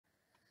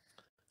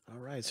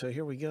right, so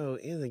here we go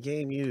in the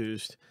game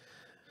used.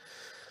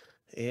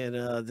 And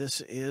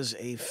this is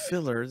a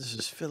filler. This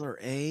is filler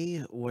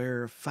A,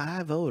 where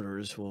 5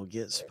 owners will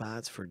get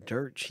spots for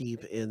dirt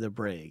cheap in the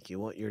break. You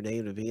want your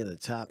name to be in the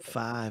top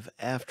 5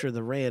 after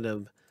the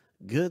random.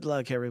 Good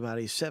luck,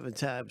 everybody. 7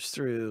 times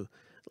through.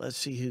 Let's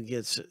see who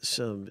gets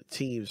some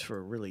teams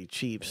for really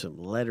cheap, some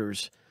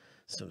letters,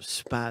 some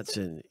spots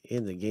in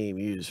the game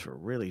used for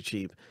really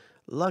cheap.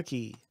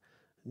 Lucky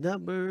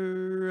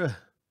number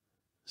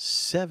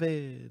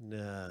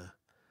 7.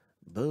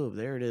 Boom,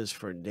 there it is.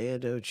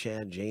 Fernando,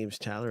 Chad, James,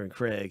 Tyler, and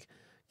Craig.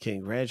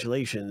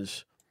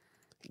 Congratulations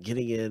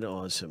getting in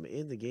on some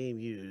in the game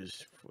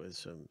used with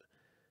some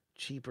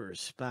cheaper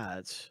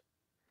spots.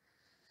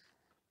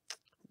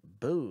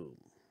 Boom.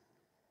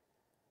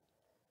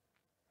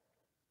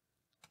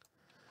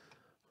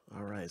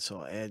 All right, so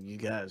I'll add you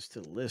guys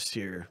to the list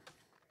here.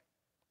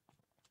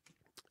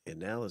 And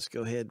now let's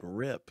go ahead and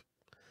rip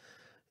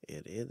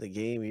it in the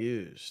game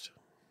used.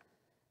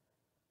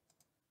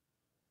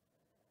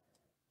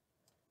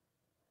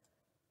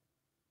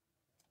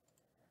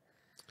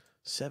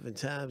 Seven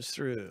times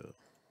through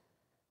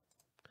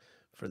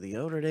for the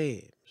owner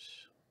names.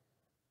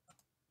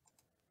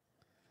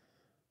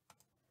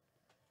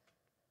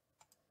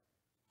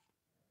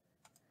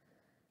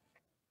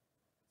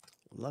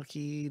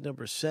 Lucky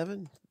number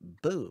 7.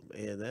 Boom.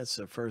 And that's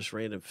the first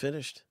random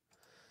finished.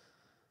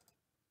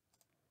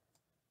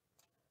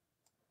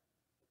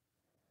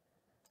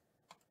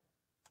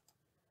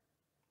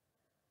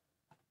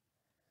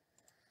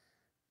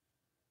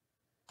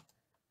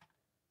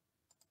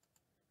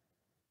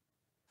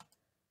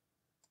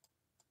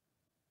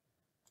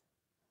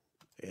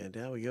 And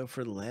now we go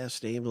for the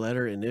last name,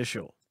 letter,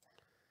 initial.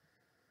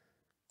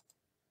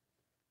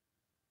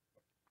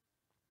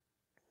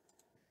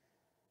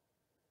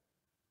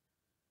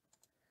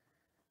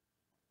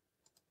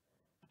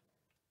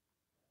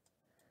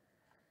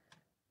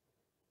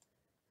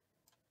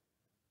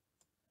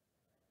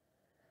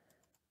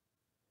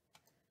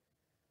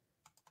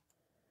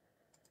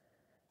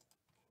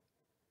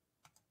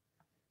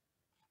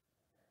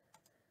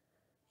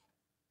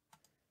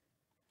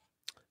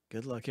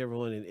 Good luck,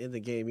 everyone, in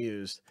the game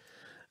used.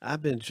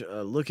 I've been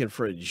looking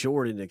for a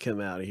Jordan to come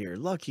out of here.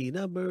 Lucky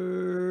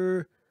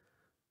number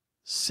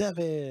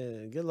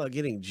 7. Good luck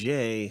getting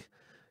J.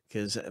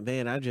 Because,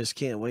 man, I just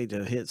can't wait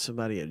to hit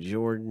somebody a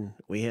Jordan.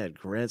 We had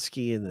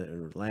Gretzky in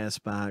the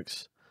last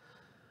box.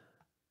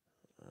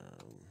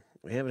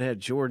 We haven't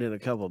had Jordan in a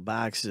couple of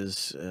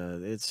boxes.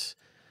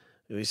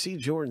 We see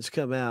Jordans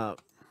come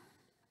out.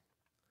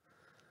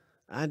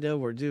 I know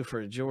we're due for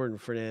a Jordan,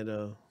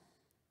 Fernando.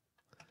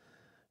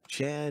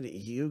 Chad,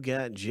 you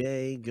got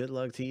J. Good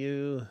luck to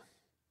you.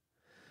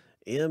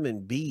 M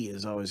and B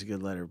is always a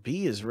good letter.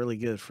 B is really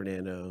good,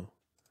 Fernando.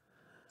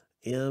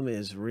 M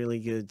is really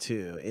good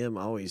too. M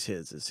always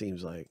hits, it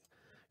seems like.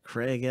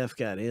 Craig F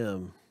got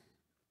M.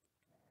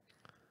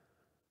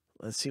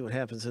 Let's see what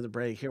happens in the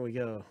break. Here we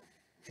go.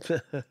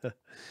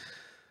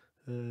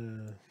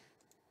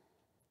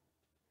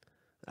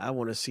 I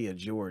want to see a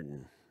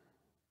Jordan.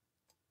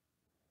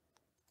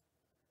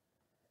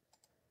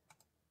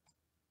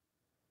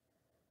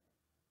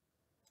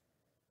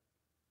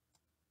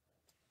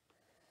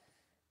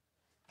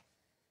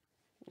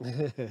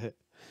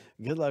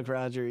 Good luck,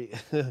 Roger.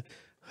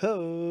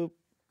 Hope.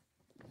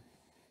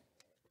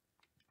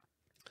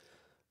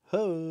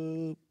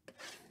 Hope.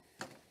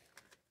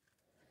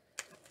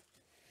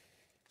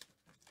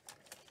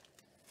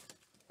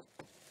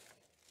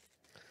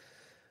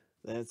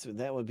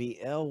 That would be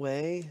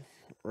Elway,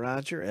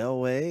 Roger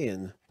Elway,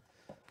 and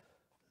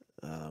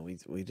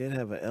we did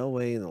have an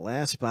Elway in the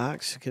last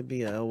box. Could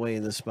be an Elway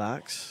in this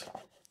box.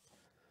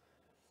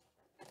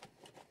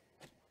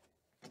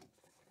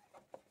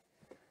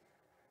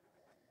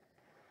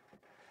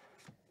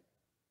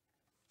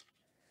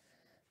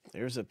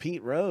 There's a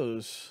Pete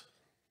Rose.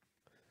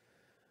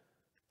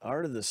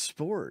 Art of the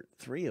Sport,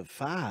 3 of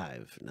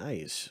 5.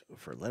 Nice.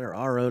 For letter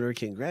R owner,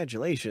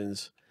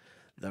 congratulations.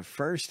 The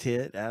first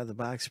hit out of the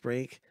box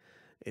break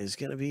is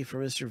going to be for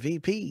Mr.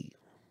 VP.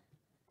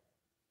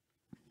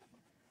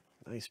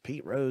 Nice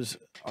Pete Rose,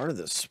 Art of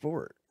the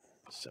Sport.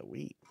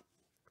 Sweet.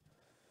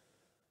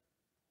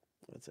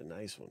 That's a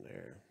nice one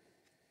there.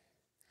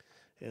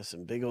 Yeah,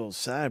 some big old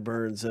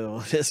sideburns, though,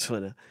 on this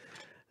one.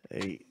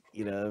 It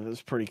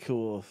was pretty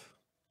cool.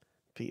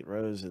 Pete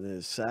Rose and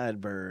his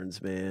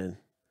sideburns, man.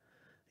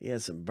 He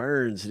had some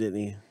burns, didn't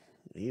he?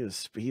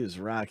 He was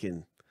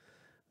rocking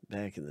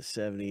back in the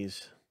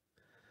 70s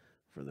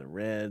for the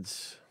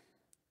Reds.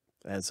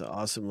 That's an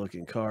awesome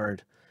looking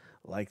card.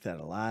 I like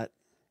that a lot.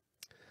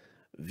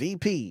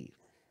 VP.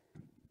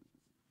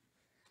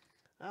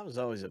 I was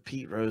always a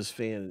Pete Rose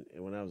fan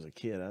when I was a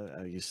kid.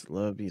 I used to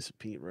love me some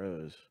Pete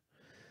Rose.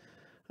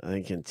 I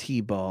think in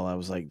T-ball, I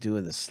was like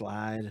doing the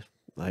slide.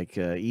 Like,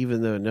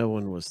 even though no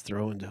one was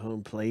throwing to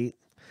home plate,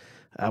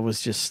 I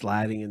was just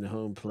sliding into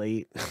home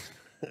plate,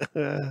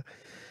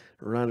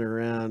 running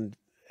around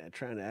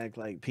trying to act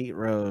like Pete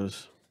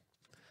Rose.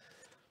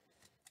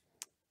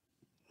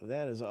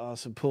 That is an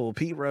awesome pull.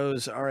 Pete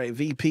Rose. All right,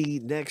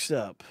 VP, next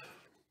up.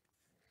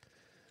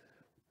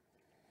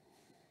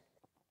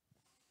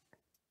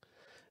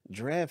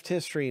 Draft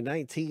history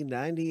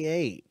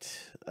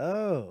 1998.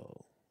 Oh,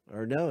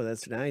 or no,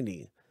 that's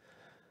 90.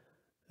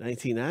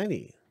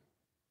 1990.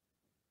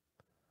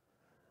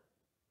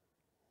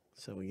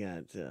 So we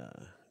got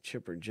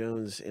Chipper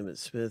Jones, Emmett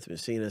Smith,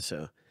 Messina.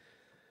 So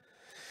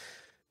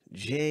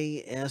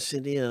J, S,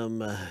 and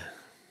M.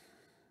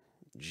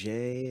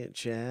 J,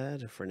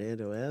 Chad,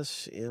 Fernando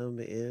S. M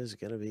is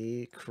going to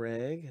be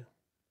Craig,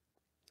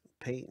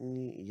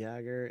 Peyton,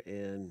 Yager,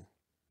 and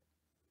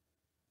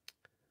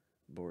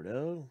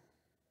Bordeaux.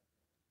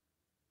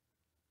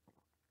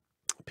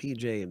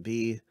 PJ and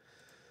B.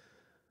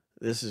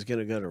 This is going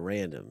to go to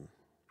random.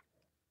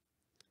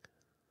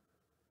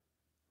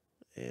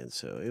 And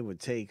so it would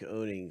take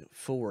owning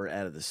 4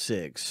 out of the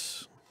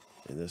 6.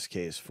 In this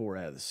case, 4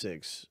 out of the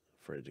 6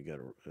 for it to go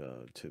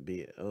to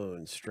be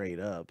owned straight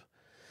up.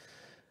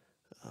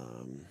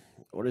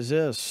 What is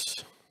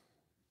this?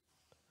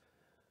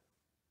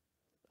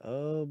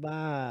 Oh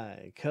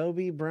my,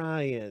 Kobe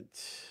Bryant,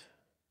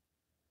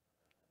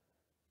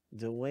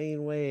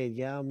 Dwayne Wade,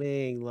 Yao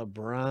Ming,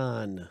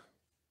 LeBron.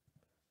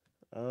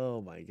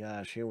 Oh my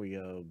gosh, here we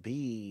go.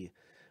 B,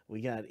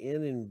 we got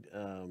N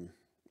and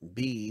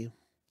B.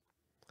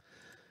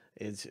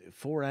 It's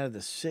 4 out of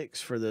the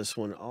 6 for this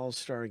one.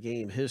 All-Star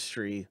Game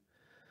history.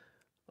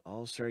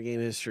 All-Star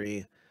Game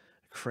history.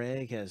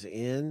 Craig has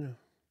N.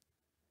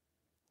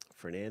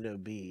 Fernando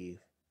B.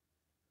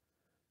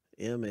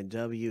 M and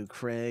W,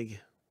 Craig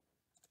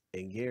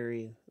and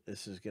Gary.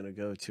 This is going to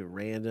go to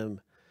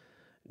random.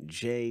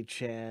 J,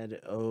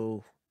 Chad,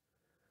 O,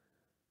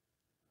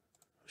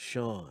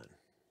 Sean.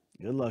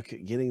 Good luck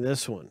getting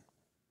this one.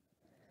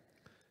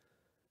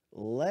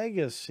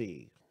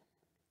 Legacy.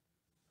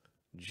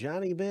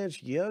 Johnny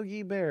Bench,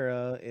 Yogi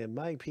Berra, and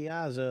Mike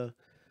Piazza.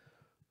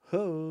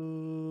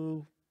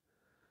 Ho!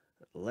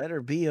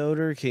 Letter B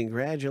odor.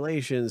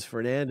 Congratulations,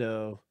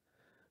 Fernando,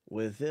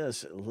 with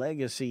this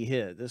legacy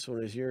hit. This one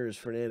is yours,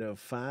 Fernando.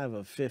 5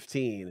 of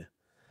 15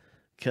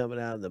 coming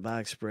out in the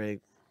box break.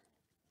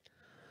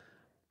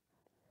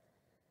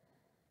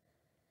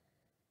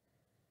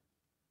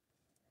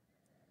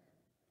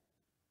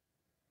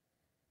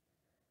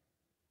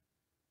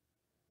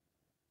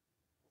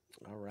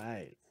 All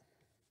right.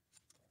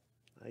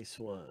 Nice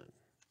one.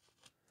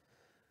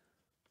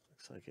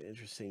 Looks like an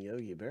interesting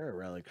Yogi Berra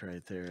relic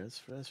right there.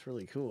 That's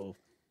really cool.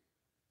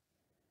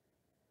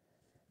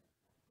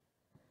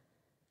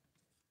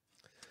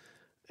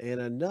 And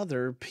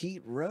another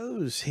Pete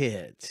Rose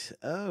hit.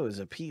 Oh, it's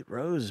a Pete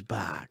Rose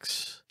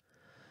box.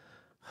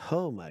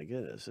 Oh my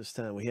goodness. This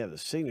time we have the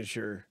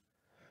signature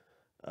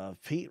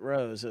of Pete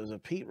Rose. It was a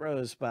Pete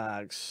Rose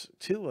box.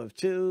 2 of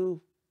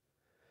 2.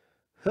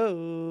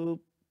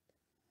 Hope.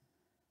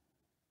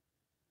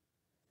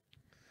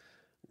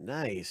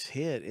 Nice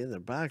hit in the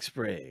box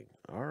break.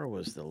 R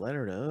was the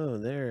letter to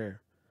own there.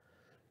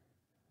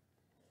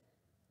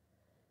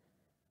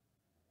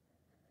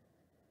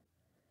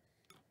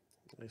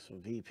 Nice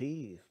one,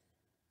 VP.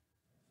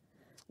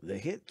 The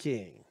Hit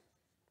King.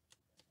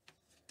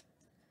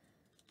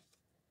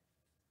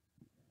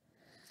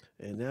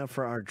 And now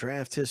for our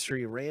draft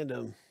history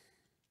random.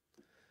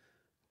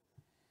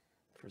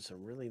 For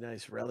some really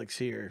nice relics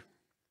here.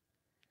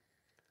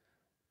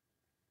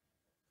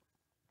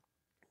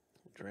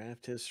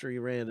 Draft history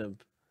random.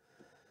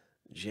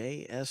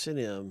 J, S, and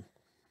M.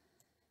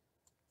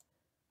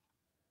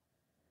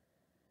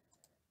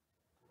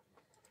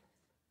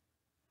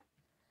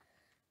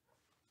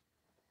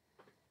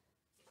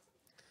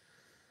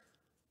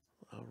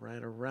 All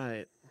right, all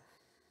right.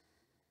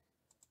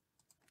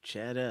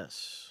 Chad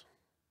S.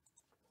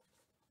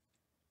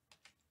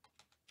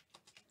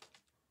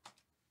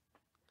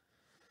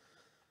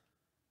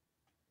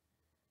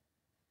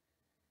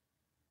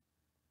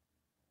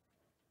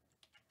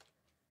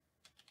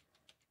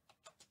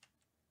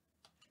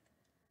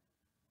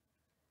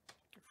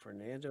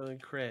 Fernando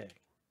and Craig.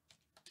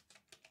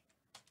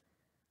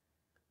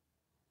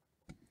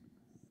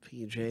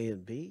 PJ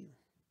and B.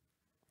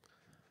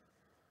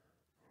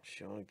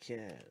 Sean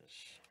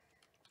Cash.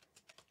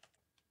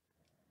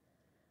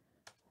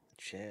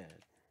 Chad.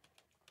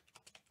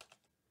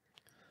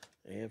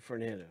 And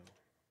Fernando.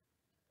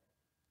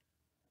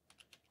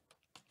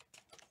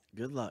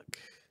 Good luck.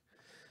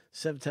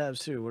 7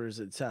 times through. Where's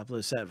the top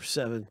list at for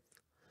 7?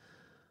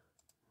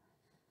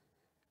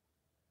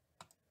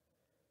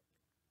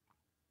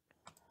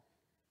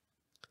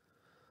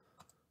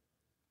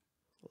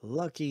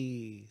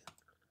 Lucky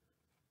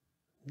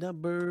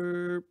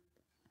number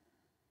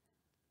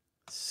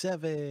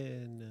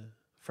 7.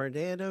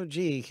 Fernando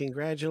G.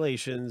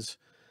 Congratulations.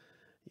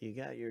 You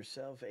got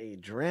yourself a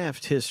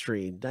draft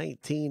history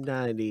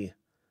 1990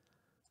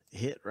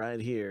 hit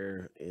right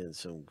here, and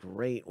some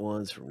great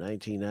ones from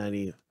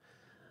 1990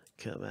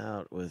 come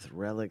out with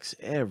relics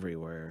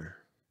everywhere.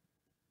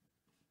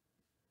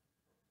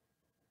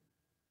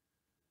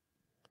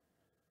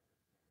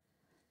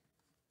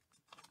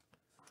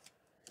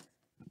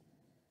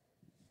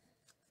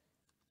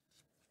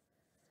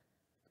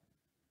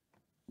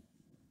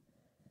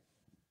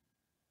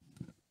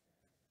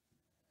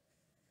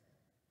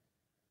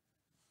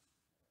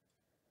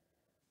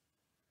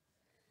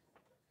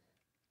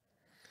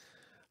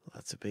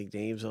 Lots of big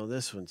names on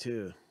this one,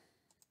 too.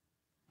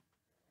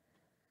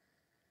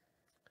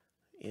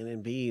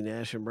 N&B,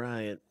 Nash and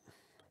Bryant.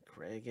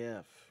 Craig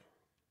F.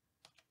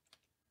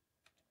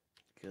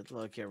 Good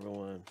luck,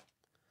 everyone.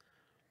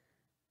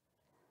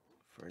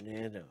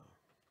 Fernando.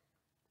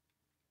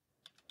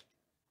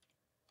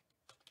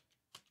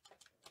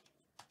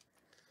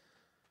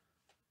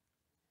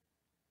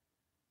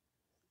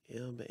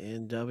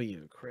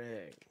 MNW,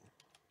 Craig.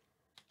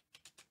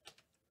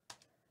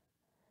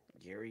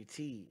 Gary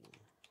T.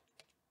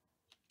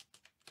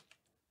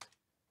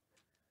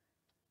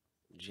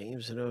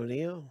 James and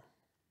O'Neill.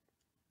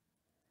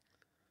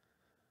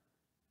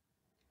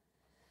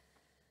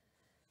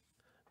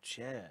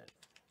 Chad.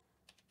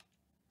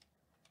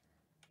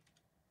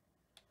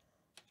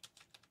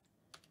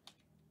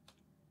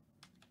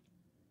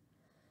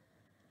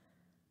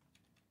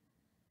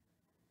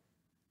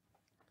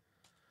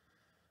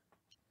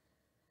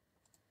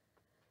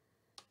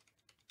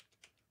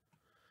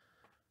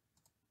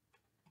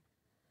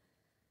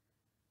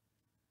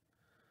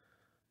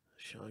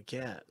 Sean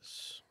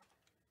Katz.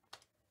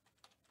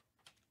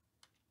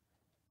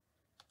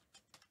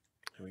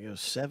 Here we go,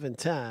 7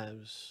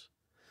 times.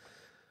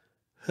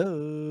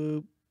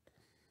 Hope.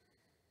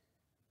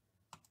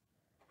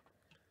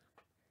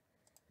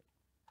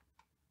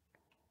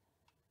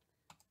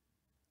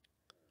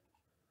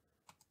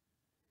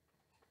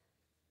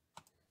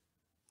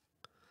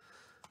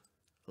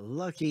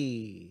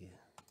 Lucky.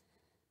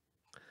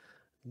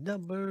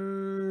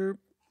 Number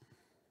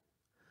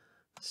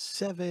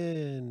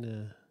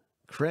 7.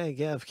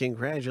 Craig F.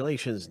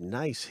 Congratulations.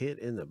 Nice hit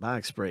in the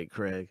box break,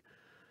 Craig.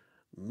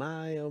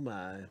 My, oh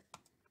my.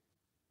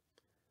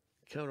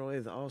 Coming away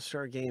with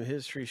All-Star Game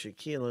history,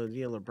 Shaquille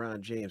O'Neal,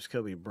 LeBron James,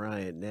 Kobe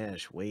Bryant,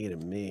 Nash, Wade,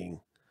 and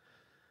Ming.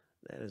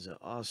 That is an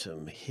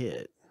awesome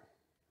hit.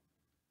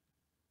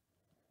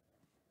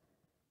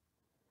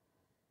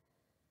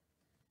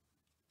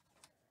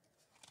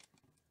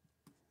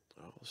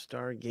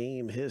 All-Star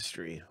Game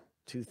history,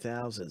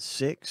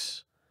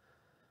 2006.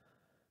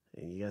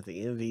 And you got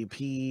the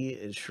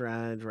MVP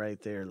enshrined right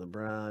there,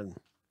 LeBron.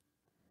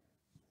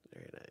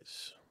 Very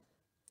nice.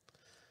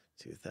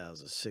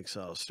 2006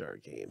 All-Star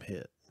Game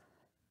hit.